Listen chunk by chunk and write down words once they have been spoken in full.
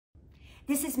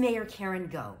This is Mayor Karen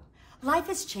Goh. Life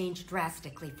has changed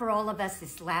drastically for all of us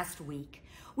this last week.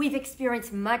 We've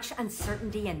experienced much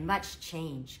uncertainty and much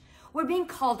change. We're being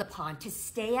called upon to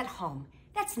stay at home.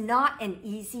 That's not an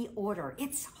easy order.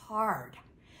 It's hard.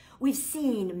 We've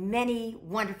seen many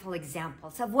wonderful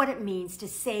examples of what it means to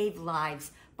save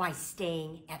lives by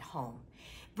staying at home.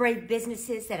 Brave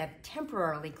businesses that have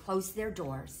temporarily closed their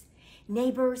doors.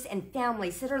 Neighbors and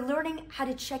families that are learning how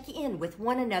to check in with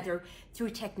one another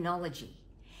through technology.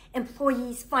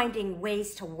 Employees finding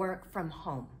ways to work from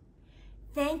home.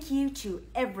 Thank you to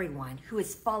everyone who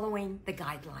is following the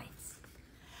guidelines.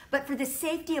 But for the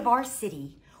safety of our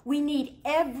city, we need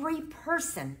every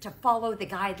person to follow the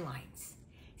guidelines.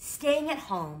 Staying at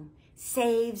home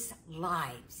saves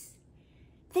lives.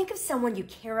 Think of someone you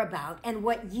care about and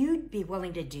what you'd be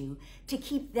willing to do to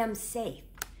keep them safe.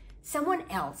 Someone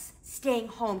else staying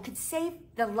home could save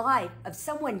the life of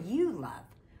someone you love.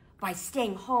 By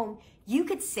staying home, you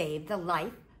could save the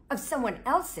life of someone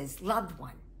else's loved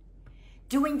one.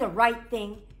 Doing the right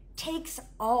thing takes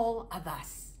all of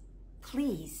us.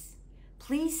 Please,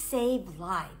 please save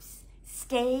lives.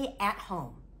 Stay at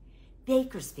home.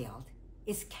 Bakersfield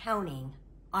is counting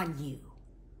on you.